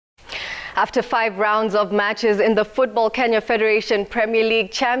After 5 rounds of matches in the Football Kenya Federation Premier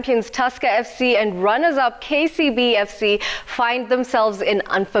League, champions Tusker FC and runners-up KCB FC find themselves in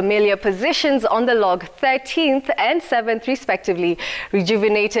unfamiliar positions on the log, 13th and 7th respectively.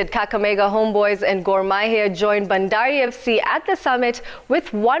 Rejuvenated Kakamega Homeboyz and Mahia joined Bandari FC at the summit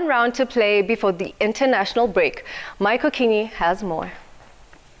with 1 round to play before the international break. Michael Kinyi has more.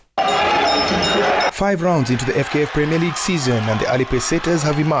 5 rounds into the FKF Premier League season and the early pace-setters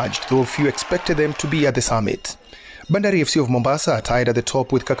have emerged, though few expected them to be at the summit. Bandari FC of Mombasa are tied at the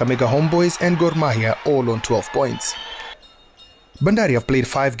top with Kakamega Homeboyz and Mahia all on 12 points. Bandari have played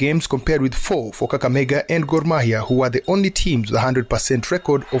 5 games compared with 4 for Kakamega and Mahia, who are the only teams with a 100%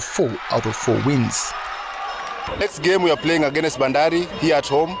 record of 4 out of 4 wins. Next game we are playing against Bandari here at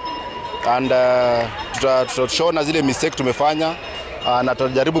home, and tutashona zile mistake tumefanya na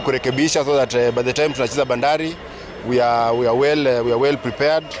tutajaribu kurekebisha so that by the time tunacheza Bandari we are well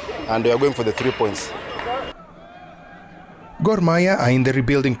prepared and we are going for the 3 points. Mahia are in the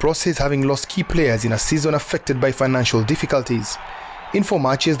rebuilding process, having lost key players in a season affected by financial difficulties. In 4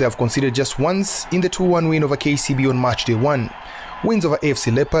 matches they have conceded just once in the 2-1 win over KCB on match day 1. Wins over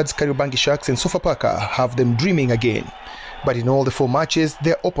AFC Leopards, Kariobangi Sharks and Sofapaka have them dreaming again. But in all the 4 matches,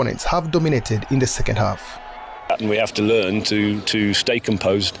 their opponents have dominated in the second half. And we have to learn to stay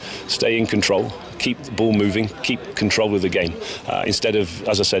composed, stay in control, keep the ball moving, keep control of the game, instead of,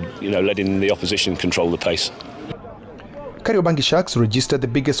 as I said, letting the opposition control the pace. Kariobangi Sharks registered the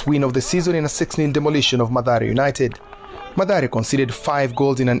biggest win of the season in a 6-0 demolition of Bandari United. Bandari conceded 5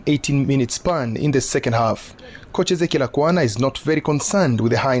 goals in an 18-minute span in the second half. Coach Ezekiel Akwana is not very concerned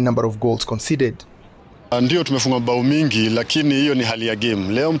with the high number of goals conceded. Ndio tumefunga bao mingi, lakini hiyo ni hali ya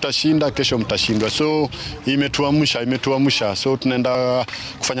game. Leo mtashinda, kesho mtashindwa. So imetuamsha. So tunaenda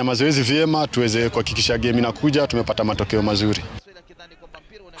kufanya mazoezi vyema tuweze kuhakikisha game inakuja tumepata matokeo mazuri.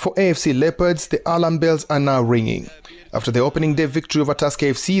 For AFC Leopards, the alarm bells are now ringing. After the opening day victory over Tusker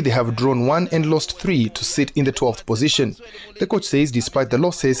FC, they have drawn 1 and lost 3 to sit in the 12th position. The coach says despite the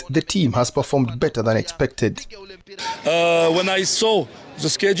losses, the team has performed better than expected. When I saw the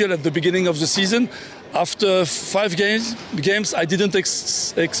schedule at the beginning of the season, after 5 games, I didn't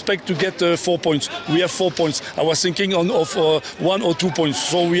expect to get 4 points. We have 4 points. I was thinking of 1 or 2 points.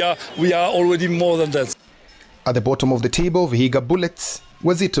 So we are already more than that. At the bottom of the table, Vihiga Bullets,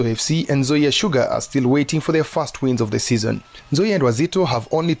 Wazito FC and Nzoia Sugar are still waiting for their first wins of the season. Nzoia and Wazito have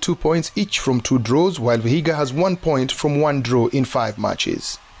only 2 points each from 2 draws, while Vihiga has 1 point from 1 draw in 5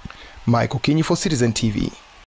 matches. Michael Kinyi for Citizen TV.